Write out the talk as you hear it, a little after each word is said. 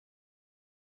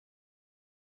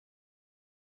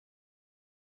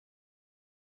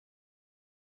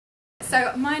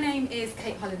So my name is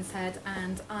Kate Hollinshead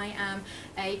and I am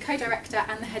a co-director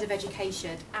and the head of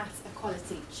education at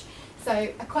Equaliteach. So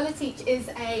Equaliteach is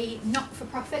a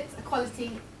not-for-profit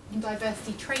equality and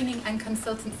diversity training and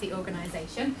consultancy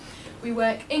organisation. We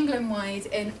work England-wide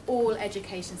in all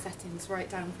education settings, right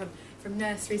down from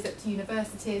nurseries up to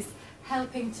universities,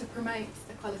 helping to promote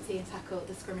equality and tackle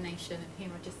discrimination. And here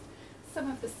are just some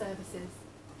of the services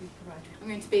we provide. I'm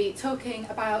going to be talking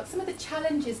about some of the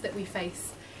challenges that we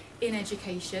face in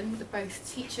education,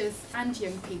 both teachers and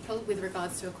young people, with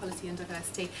regards to equality and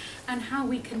diversity, and how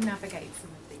we can navigate some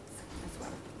of these as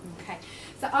well. Okay,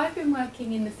 so I've been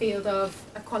working in the field of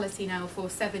equality now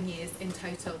for 7 years in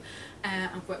total.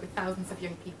 I've worked with thousands of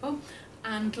young people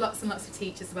and lots of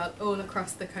teachers as well, all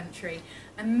across the country.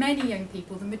 And many young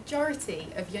people, the majority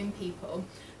of young people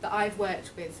that I've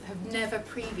worked with, have never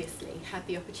previously had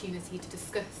the opportunity to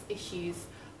discuss issues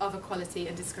of equality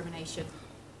and discrimination,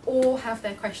 or have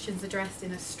their questions addressed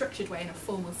in a structured way in a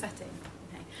formal setting.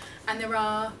 Okay? And there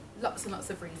are lots and lots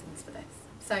of reasons for this.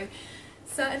 So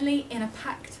certainly in a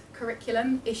packed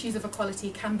curriculum, issues of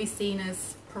equality can be seen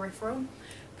as peripheral,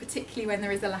 particularly when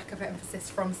there is a lack of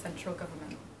emphasis from central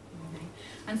government. Okay?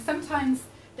 And sometimes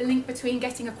the link between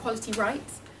getting equality right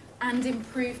and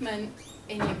improvement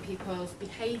in young people's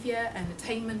behaviour and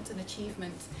attainment and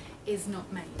achievement is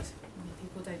not made.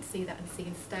 People don't see that and see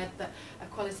instead that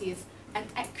equality is an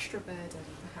extra burden,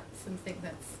 perhaps something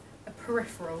that's a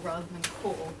peripheral rather than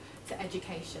core to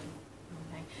education.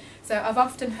 Okay. So I've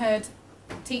often heard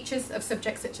teachers of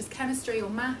subjects such as chemistry or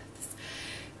maths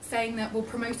saying that, well,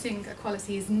 promoting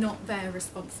equality is not their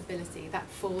responsibility, that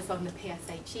falls on the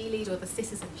PSHE lead or the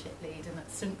citizenship lead, and that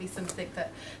shouldn't be something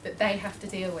that they have to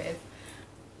deal with.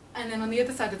 And then on the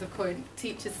other side of the coin,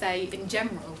 teachers say in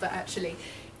general that actually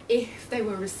if they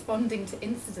were responding to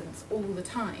incidents all the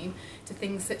time, to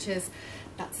things such as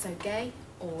that's so gay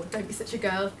or don't be such a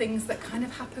girl, things that kind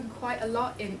of happen quite a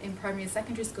lot in primary and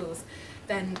secondary schools,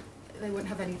 then they wouldn't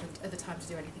have any other time to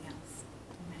do anything else.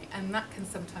 Okay? And that can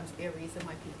sometimes be a reason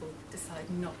why people decide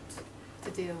not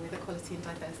to deal with equality and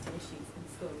diversity issues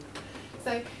in school.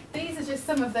 So these are just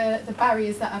some of the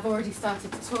barriers that I've already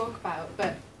started to talk about,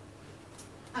 but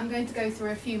I'm going to go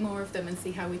through a few more of them and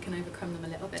see how we can overcome them a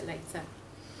little bit later.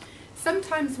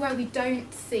 Sometimes where we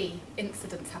don't see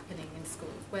incidents happening in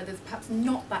schools, where there's perhaps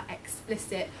not that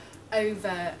explicit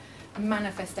over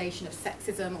manifestation of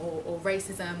sexism or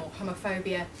racism or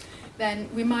homophobia, then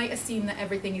we might assume that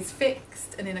everything is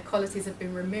fixed and inequalities have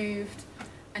been removed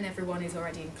and everyone is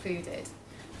already included.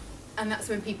 And that's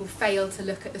when people fail to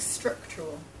look at the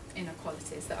structural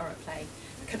inequalities that are at play.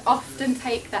 It can often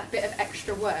take that bit of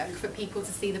extra work for people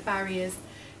to see the barriers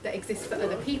that exist for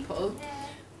other people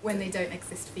when they don't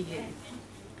exist for you,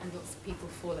 and lots of people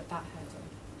fall at that hurdle.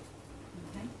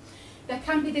 Okay? There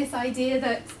can be this idea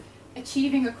that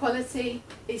achieving equality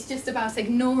is just about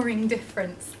ignoring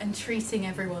difference and treating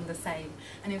everyone the same.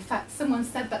 And in fact, someone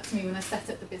said that to me when I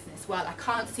set up the business. Well, I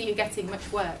can't see you getting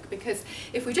much work, because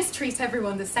if we just treat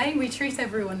everyone the same, we treat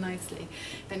everyone nicely,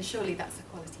 then surely that's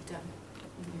equality done.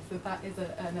 So that is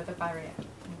another barrier.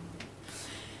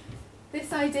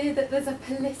 This idea that there's a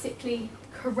politically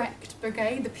correct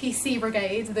brigade, the PC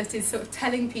brigade, that is sort of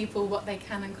telling people what they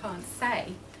can and can't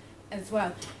say as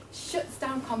well, shuts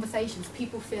down conversations.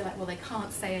 People feel like, well, they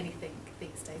can't say anything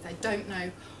these days. I don't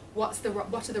know what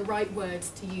are the right words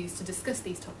to use to discuss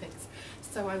these topics,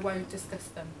 so I won't discuss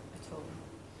them at all.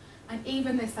 And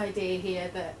even this idea here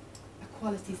that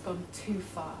equality's gone too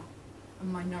far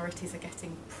and minorities are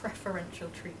getting preferential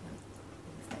treatment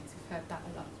these days. We've heard that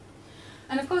a lot.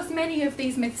 And of course, many of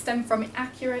these myths stem from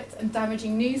inaccurate and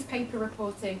damaging newspaper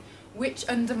reporting, which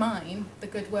undermine the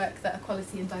good work that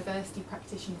equality and diversity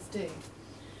practitioners do.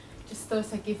 Just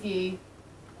thought I'd give you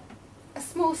a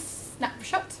small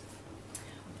snapshot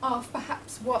of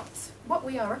perhaps what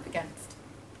we are up against.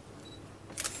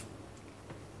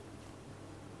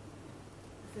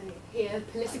 So here,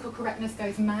 political correctness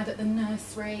goes mad at the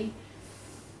nursery.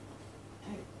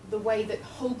 The way that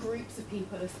whole groups of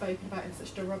people are spoken about in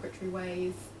such derogatory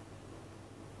ways,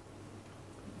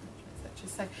 etc.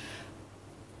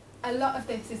 So a lot of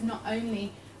this is not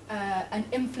only an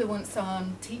influence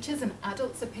on teachers and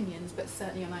adults' opinions, but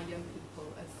certainly on our young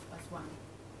people as well.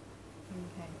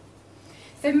 Okay.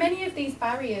 So many of these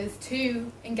barriers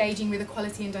to engaging with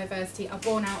equality and diversity are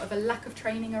born out of a lack of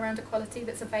training around equality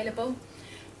that's available,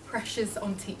 pressures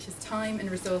on teachers' time and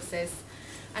resources,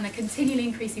 and a continually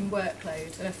increasing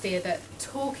workload, and a fear that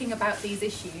talking about these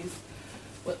issues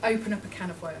will open up a can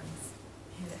of worms.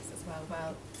 Hear this as well.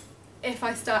 Well, if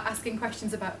I start asking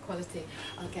questions about equality,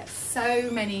 I'll get so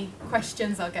many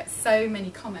questions, I'll get so many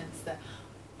comments that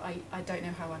I don't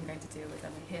know how I'm going to deal with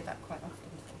them. I hear that quite often.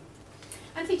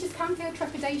 And teachers can feel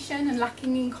trepidation and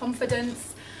lacking in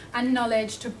confidence and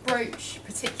knowledge to broach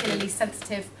particularly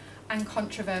sensitive and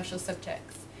controversial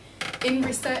subjects. In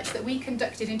research that we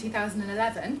conducted in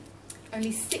 2011,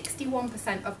 only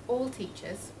 61% of all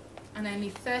teachers and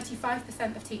only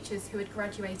 35% of teachers who had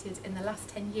graduated in the last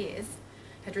 10 years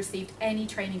had received any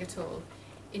training at all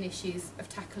in issues of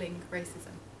tackling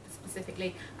racism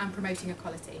specifically and promoting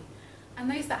equality. And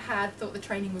those that had thought the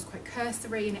training was quite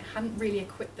cursory and it hadn't really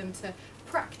equipped them to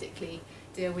practically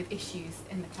deal with issues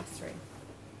in the classroom.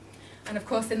 And of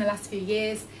course, in the last few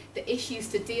years, the issues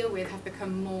to deal with have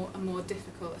become more and more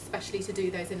difficult, especially to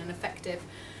do those in an effective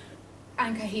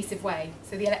and cohesive way.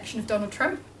 So the election of Donald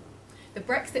Trump, the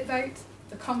Brexit vote,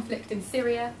 the conflict in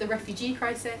Syria, the refugee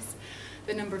crisis,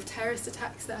 the number of terrorist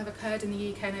attacks that have occurred in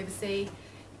the UK and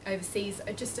overseas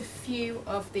are just a few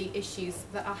of the issues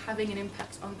that are having an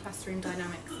impact on classroom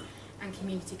dynamics and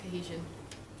community cohesion.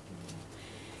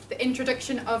 The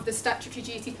introduction of the statutory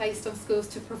duty placed on schools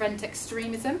to prevent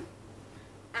extremism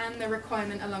and the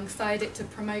requirement alongside it to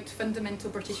promote fundamental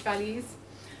British values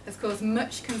has caused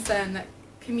much concern that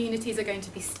communities are going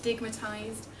to be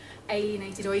stigmatised,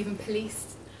 alienated or even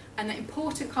policed, and that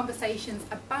important conversations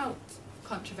about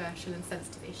controversial and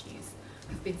sensitive issues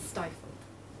have been stifled.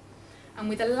 And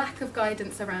with a lack of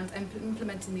guidance around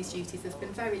implementing these duties, there's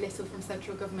been very little from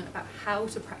central government about how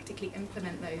to practically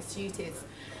implement those duties.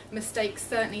 Mistakes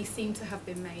certainly seem to have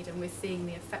been made, and we're seeing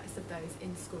the effects of those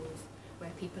in schools, where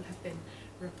people have been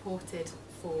reported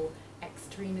for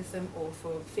extremism or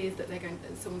for fears that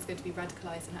someone's going to be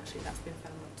radicalised, and actually that's been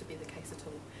found not to be the case at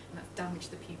all. And that's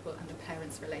damaged the pupil and the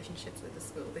parents' relationships with the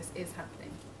school. This is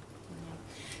happening.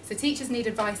 So teachers need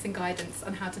advice and guidance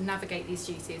on how to navigate these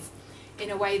duties in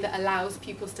a way that allows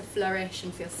pupils to flourish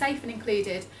and feel safe and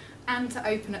included, and to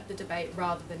open up the debate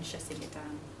rather than shutting it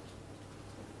down.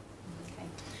 Okay.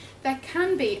 There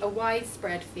can be a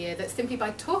widespread fear that simply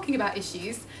by talking about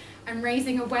issues and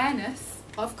raising awareness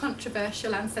of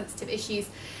controversial and sensitive issues,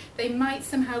 they might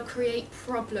somehow create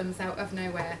problems out of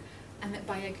nowhere, and that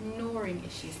by ignoring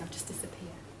issues they'll just disappear.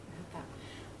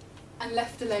 And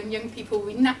left alone, young people will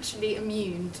be naturally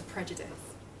immune to prejudice.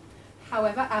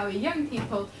 However, our young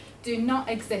people do not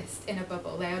exist in a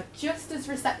bubble. They are just as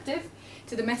receptive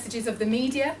to the messages of the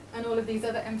media and all of these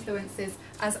other influences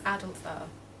as adults are.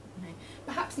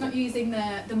 Perhaps not using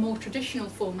the more traditional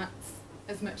formats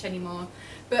as much anymore,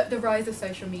 but the rise of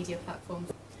social media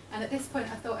platforms. And at this point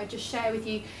I thought I'd just share with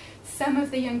you some of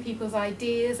the young people's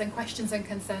ideas and questions and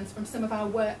concerns from some of our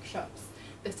workshops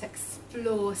that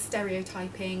explore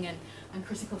stereotyping and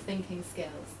critical thinking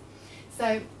skills.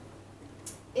 So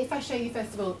if I show you,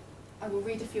 first of all, I will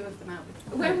read a few of them out.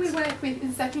 When we work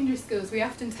in secondary schools, we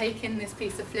often take in this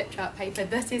piece of flip chart paper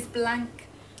that is blank,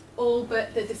 all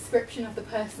but the description of the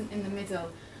person in the middle,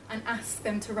 and ask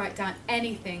them to write down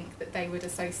anything that they would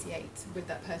associate with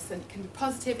that person. It can be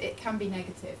positive, it can be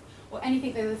negative, or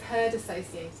anything that they've heard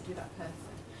associated with that person.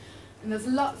 And there's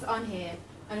lots on here,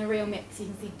 and a real mix. You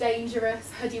can see dangerous,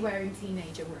 hoodie-wearing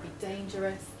teenager would be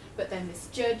dangerous, but then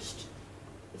misjudged.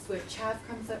 This word chav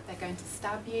comes up, they're going to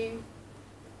stab you.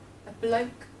 A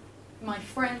bloke, my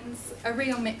friends, a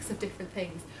real mix of different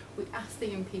things. We ask the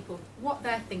young people what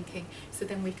they're thinking, so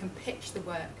then we can pitch the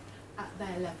work at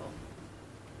their level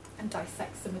and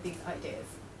dissect some of these ideas.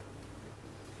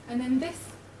 And then this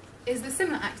is the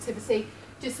similar activity,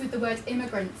 just with the word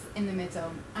immigrants in the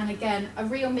middle. And again, a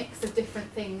real mix of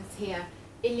different things here.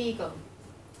 Illegal,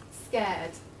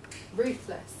 scared,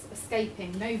 ruthless,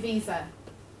 escaping, no visa,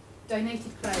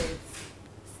 donated clothes,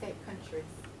 escape countries,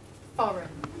 foreign.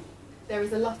 There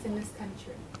is a lot in this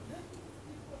country.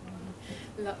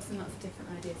 Lots and lots of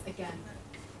different ideas, again,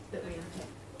 that we unpick.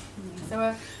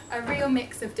 So a real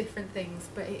mix of different things,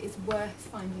 but it is worth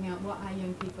finding out what our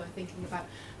young people are thinking about.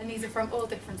 And these are from all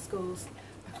different schools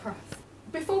across.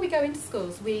 Before we go into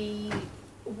schools, we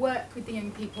work with the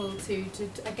young people to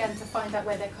find out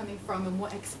where they're coming from and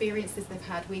what experiences they've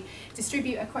had. We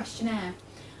distribute a questionnaire,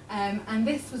 and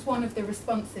this was one of the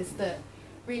responses that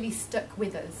really stuck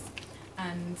with us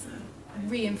and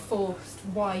reinforced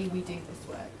why we do this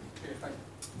work.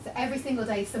 So every single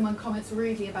day someone comments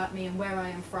rudely about me and where I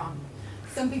am from.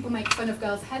 Some people make fun of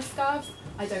girls' headscarves.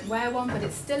 I don't wear one, but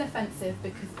it's still offensive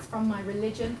because it's from my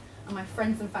religion and my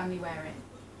friends and family wear it.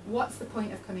 What's the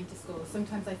point of coming to school?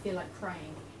 Sometimes I feel like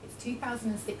crying. It's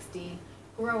 2016.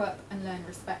 Grow up and learn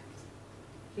respect.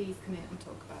 Please come in and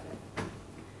talk about it.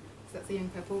 So that's a young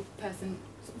person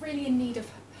really in need of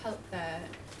help there.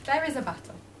 There is a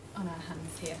battle. on our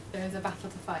hands here. There is a battle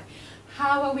to fight.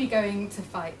 How are we going to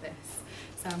fight this?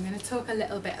 So I'm going to talk a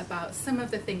little bit about some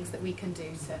of the things that we can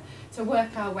do to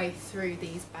work our way through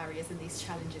these barriers and these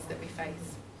challenges that we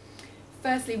face.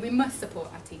 Firstly, we must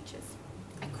support our teachers,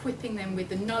 equipping them with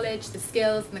the knowledge, the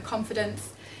skills and the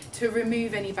confidence to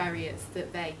remove any barriers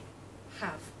that they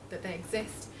have, that they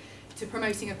exist, to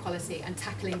promoting equality and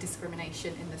tackling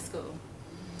discrimination in the school.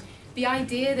 The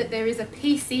idea that there is a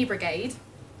PC brigade,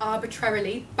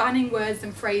 arbitrarily banning words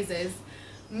and phrases,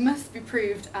 must be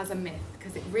proved as a myth,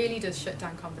 because it really does shut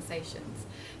down conversations.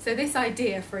 So this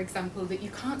idea, for example, that you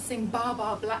can't sing Bar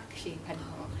Bar Black Sheep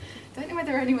anymore, don't know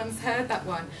whether anyone's heard that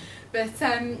one, but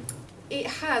it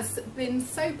has been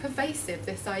so pervasive,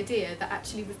 this idea, that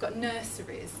actually we've got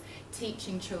nurseries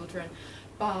teaching children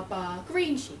Bar Bar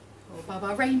Green Sheep, or Bar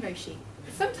Bar Rainbow Sheep,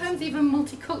 sometimes even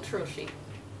multicultural sheep.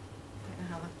 Don't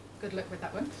know how, good luck with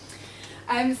that one.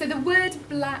 So the word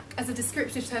black as a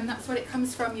descriptive term, that's what it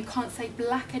comes from. You can't say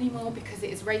black anymore because it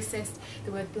is racist.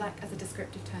 The word black as a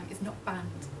descriptive term is not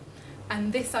banned.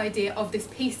 And this idea of this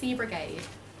PC brigade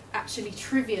actually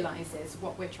trivialises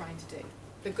what we're trying to do,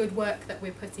 the good work that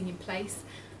we're putting in place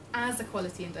as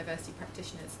equality and diversity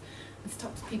practitioners, and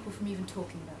stops people from even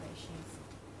talking about issues.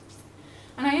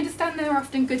 And I understand there are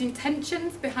often good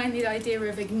intentions behind the idea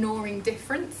of ignoring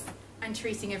difference and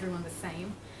treating everyone the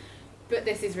same. But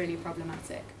this is really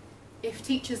problematic. If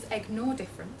teachers ignore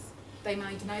difference, they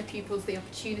might deny pupils the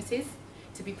opportunities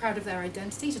to be proud of their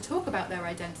identity, to talk about their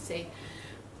identity,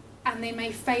 and they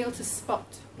may fail to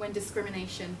spot when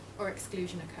discrimination or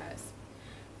exclusion occurs.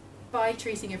 By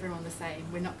treating everyone the same,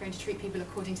 we're not going to treat people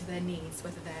according to their needs,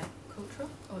 whether they're cultural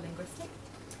or linguistic.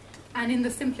 And in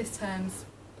the simplest terms,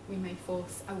 we may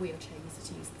force a wheelchair user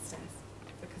to use the stairs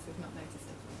because we've not noticed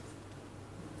it.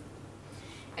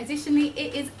 Additionally,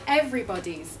 it is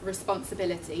everybody's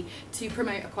responsibility to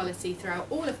promote equality throughout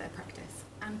all of their practice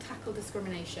and tackle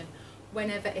discrimination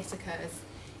whenever it occurs.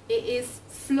 It is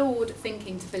flawed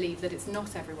thinking to believe that it's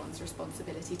not everyone's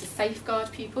responsibility to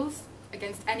safeguard pupils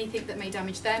against anything that may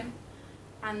damage them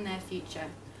and their future.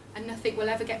 And nothing will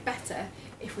ever get better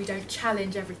if we don't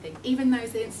challenge everything, even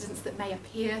those incidents that may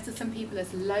appear to some people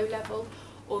as low level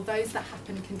or those that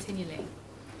happen continually.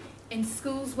 In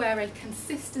schools where a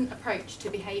consistent approach to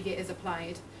behaviour is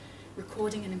applied,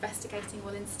 recording and investigating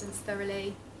all incidents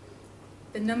thoroughly,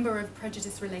 the number of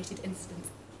prejudice-related incidents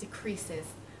decreases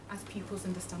as pupils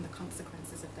understand the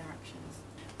consequences of their actions.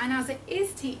 And as it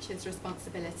is teachers'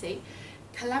 responsibility,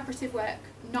 collaborative work,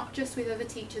 not just with other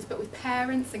teachers, but with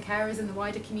parents and carers in the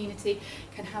wider community,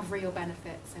 can have real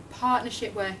benefits. So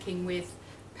partnership working with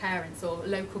parents or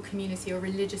local community or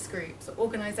religious groups or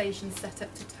organisations set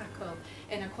up to tackle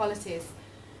inequalities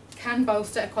can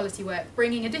bolster equality work,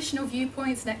 bringing additional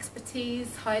viewpoints and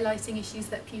expertise, highlighting issues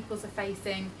that pupils are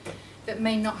facing that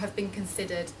may not have been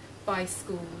considered by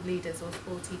school leaders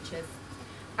or teachers.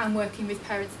 And working with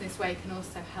parents in this way can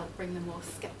also help bring the more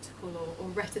sceptical or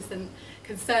reticent,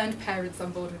 concerned parents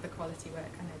on board with equality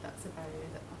work. I know that's a barrier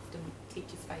that often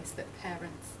teachers face, that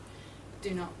parents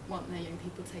do not want their young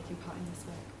people taking part in this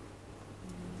work.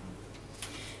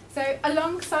 So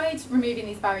alongside removing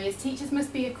these barriers, teachers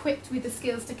must be equipped with the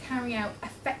skills to carry out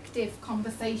effective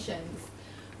conversations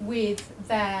with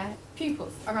their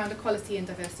pupils around equality and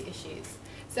diversity issues.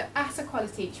 So at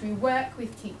Equaliteach, we work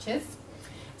with teachers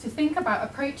to think about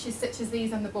approaches such as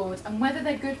these on the board and whether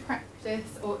they're good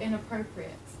practice or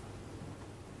inappropriate.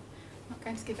 I'm not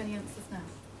going to give any answers now.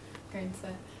 I'm going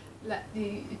to let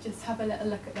you just have a little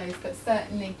look at those, but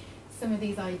certainly some of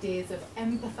these ideas of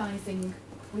empathising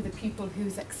with a pupil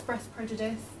who's expressed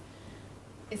prejudice.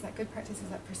 Is that good practice? Is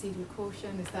that proceed with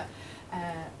caution? Is that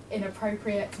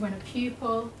inappropriate? When a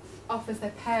pupil offers their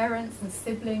parents and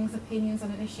siblings opinions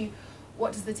on an issue,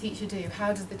 what does the teacher do?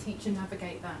 How does the teacher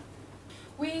navigate that?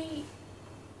 We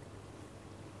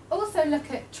also look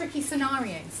at tricky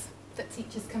scenarios that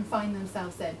teachers can find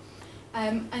themselves in.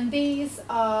 And these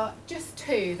are just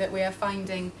two that we are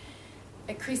finding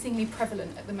increasingly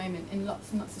prevalent at the moment in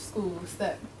lots and lots of schools,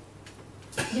 that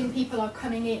young people are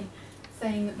coming in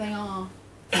saying that they are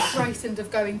frightened of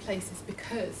going places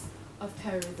because of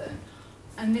terrorism.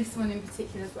 And this one in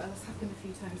particular as well has happened a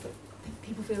few times, that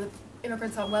people feel that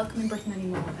immigrants aren't welcome in Britain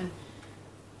anymore and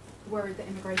worried that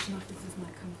immigration officers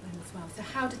might come for them as well. So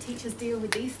how do teachers deal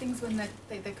with these things when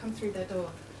they come through their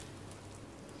door?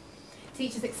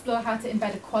 Teachers explore how to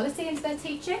embed equality into their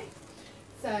teaching.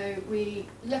 So we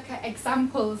look at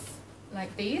examples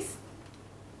like these.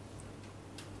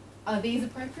 Are these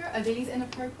appropriate? Are these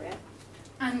inappropriate?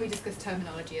 And we discuss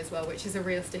terminology as well, which is a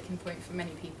real sticking point for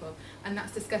many people. And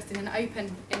that's discussed in an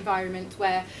open environment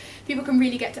where people can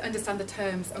really get to understand the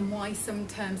terms and why some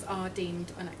terms are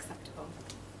deemed unacceptable.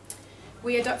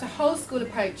 We adopt a whole school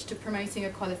approach to promoting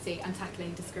equality and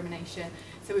tackling discrimination.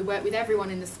 So we work with everyone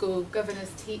in the school, governors,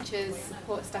 teachers,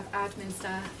 support staff, admin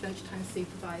staff, lunchtime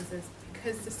supervisors,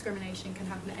 because discrimination can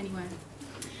happen anywhere.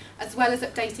 As well as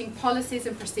updating policies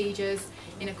and procedures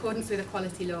in accordance with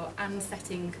equality law and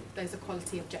setting those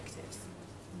equality objectives.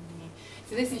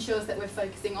 So this ensures that we're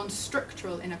focusing on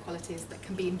structural inequalities that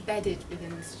can be embedded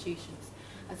within institutions,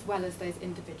 as well as those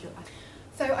individual.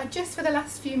 So I'd just, for the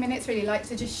last few minutes, really like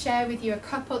to just share with you a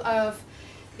couple of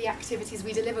the activities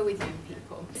we deliver with young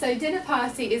people. So dinner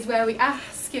party is where we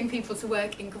ask young people to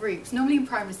work in groups, normally in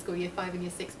primary school, year 5 and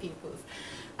year 6 pupils.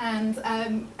 And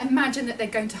imagine that they're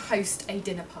going to host a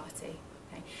dinner party.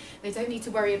 Okay? They don't need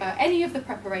to worry about any of the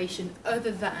preparation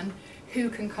other than who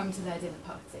can come to their dinner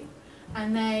party.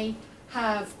 And they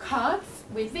have cards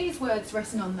with these words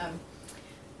written on them.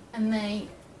 And they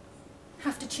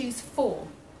have to choose 4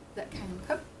 that can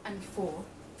come and 4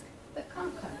 that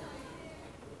can't come.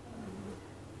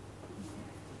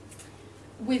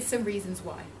 With some reasons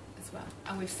why as well.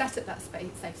 And we've set up that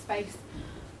safe space.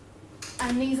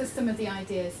 And these are some of the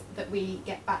ideas that we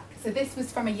get back. So this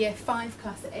was from a year 5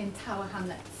 class in Tower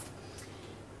Hamlets.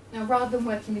 Now, rather than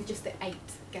working with just the 8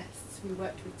 guests, we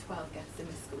worked with 12 guests in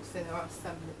the school, so there are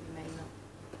some that you may not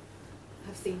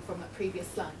have seen from that previous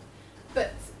slide.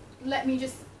 But let me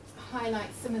just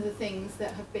highlight some of the things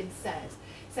that have been said.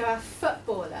 So our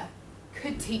footballer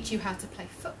could teach you how to play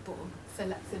football. So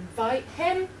let's invite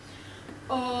him,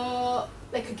 or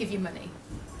they could give you money.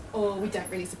 Or we don't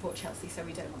really support Chelsea, so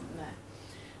we don't want them there.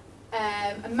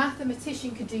 A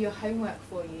mathematician could do your homework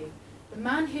for you. The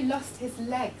man who lost his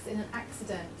legs in an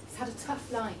accident, he's had a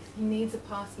tough life, he needs a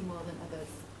party more than others.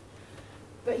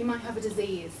 But he might have a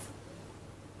disease,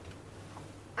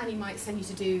 and he might send you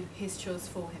to do his chores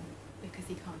for him, because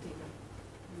he can't do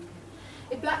them.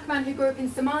 A black man who grew up in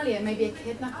Somalia may be a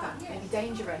kidnapper, may be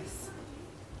dangerous.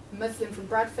 A Muslim from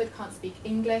Bradford can't speak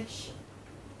English,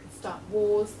 could start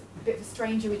wars. A bit of a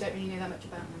stranger, we don't really know that much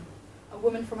about them. A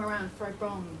woman from Iran, throw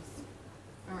bombs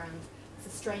around.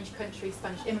 It's a strange country,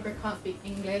 Spanish immigrant, can't speak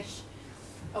English.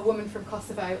 A woman from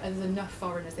Kosovo, and there's enough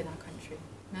foreigners in our country.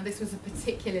 Now this was a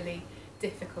particularly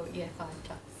difficult year 5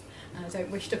 class, and I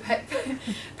don't wish to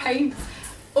paint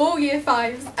all year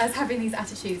 5s as having these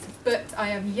attitudes, but I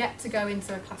have yet to go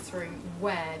into a classroom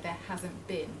where there hasn't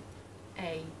been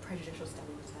a prejudicial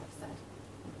stereotype said.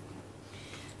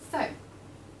 So,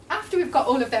 after we've got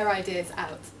all of their ideas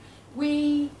out,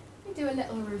 we do a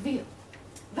little reveal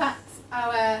that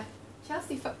our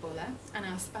Chelsea footballer and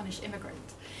our Spanish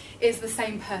immigrant is the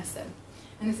same person,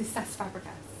 and this is Cesc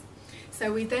Fabregas.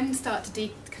 So we then start to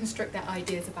deconstruct their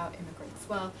ideas about immigrants.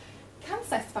 Well, can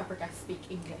Cesc Fabregas speak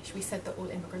English? We said that all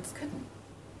immigrants couldn't.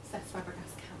 Cesc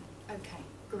Fabregas can. Okay,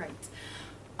 great.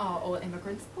 Are all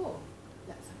immigrants poor?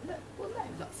 Let's have a look. Well,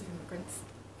 no, lots of immigrants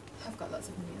have got lots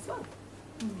of money as well.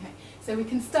 Okay, so we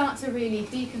can start to really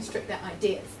deconstruct their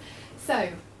ideas. So,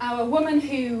 our woman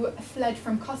who fled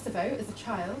from Kosovo as a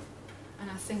child, and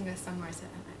our singer, songwriter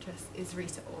and actress is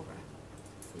Rita Ora.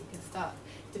 So you can start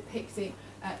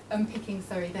unpicking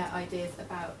their ideas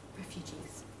about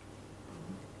refugees.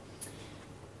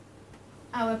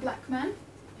 Our black man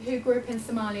who grew up in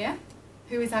Somalia,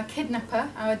 who is our kidnapper,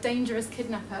 our dangerous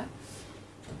kidnapper,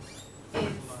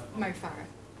 is Mo Farah.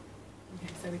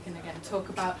 Okay, so we can again talk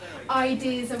about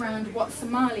ideas around what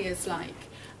Somalia's like,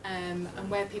 and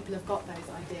where people have got those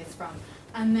ideas from.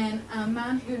 And then our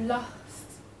man who lost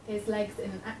his legs in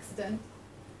an accident,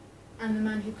 and the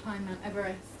man who climbed Mount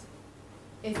Everest,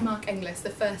 is Mark Inglis, the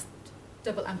first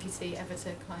double amputee ever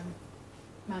to climb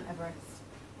Mount Everest.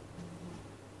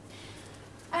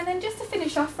 And then just to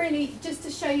finish off, really, just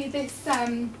to show you this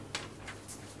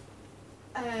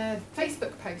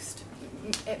Facebook post.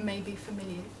 It may be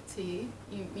familiar to you.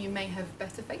 You may have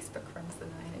better Facebook friends than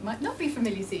I, and it might not be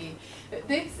familiar to you. But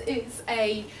this is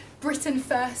a Britain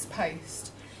First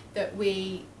post that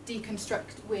we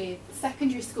deconstruct with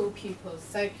secondary school pupils.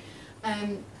 So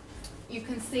you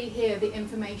can see here the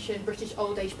information: British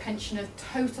old age pensioner,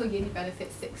 total yearly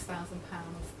benefit £6,000.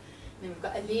 And then we've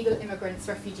got illegal immigrants,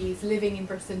 refugees living in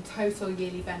Britain, total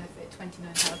yearly benefit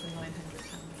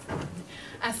 £29,900.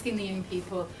 Asking the young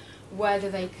people whether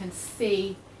they can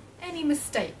see any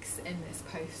mistakes in this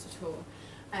post at all.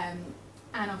 And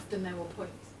often they will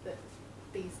point that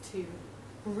these two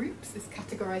groups, this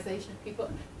categorisation of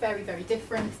people, very, very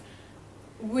different.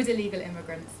 Would illegal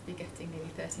immigrants be getting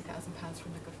nearly £30,000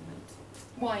 from the government?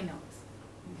 Why not?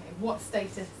 Okay, what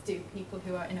status do people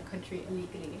who are in a country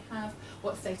illegally have?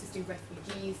 What status do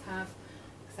refugees have,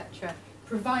 etc.?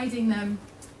 Providing them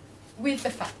with the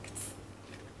facts.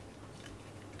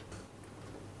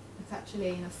 It's actually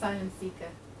an asylum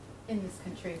seeker in this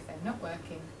country, if they're not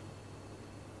working,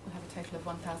 will have a total of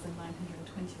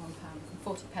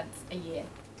 £1,921.40 a year.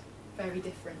 Very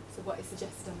different to what is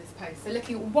suggested on this post. So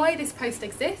looking at why this post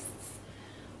exists,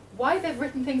 why they've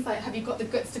written things like, have you got the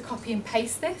guts to copy and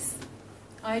paste this?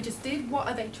 I just did. What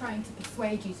are they trying to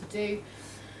persuade you to do?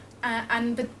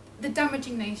 And the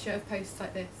damaging nature of posts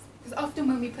like this. Because often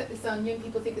when we put this on, young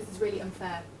people think this is really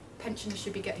unfair. Pensioners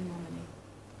should be getting more money.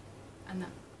 And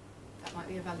that might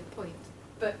be a valid point.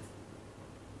 But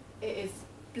it is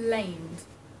blamed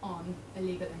on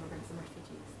illegal immigrants and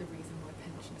refugees, the reason why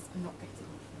pensioners are not getting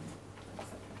more money,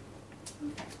 etc.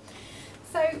 Okay.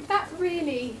 So that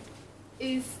really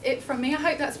is it from me. I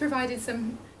hope that's provided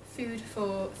some food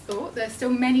for thought. There's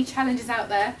still many challenges out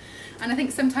there, and I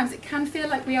think sometimes it can feel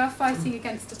like we are fighting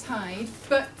against a tide,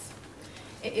 but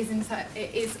it is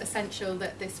essential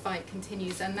that this fight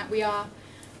continues and that we are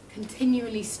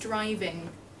continually striving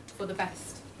for the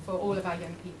best for all of our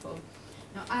young people.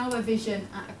 Now, our vision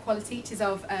at Equaliteach is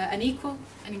of an equal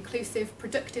and inclusive,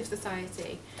 productive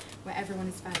society where everyone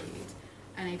is valued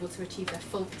and able to achieve their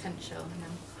full potential, and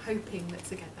I'm hoping that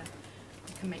together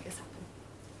we can make this happen.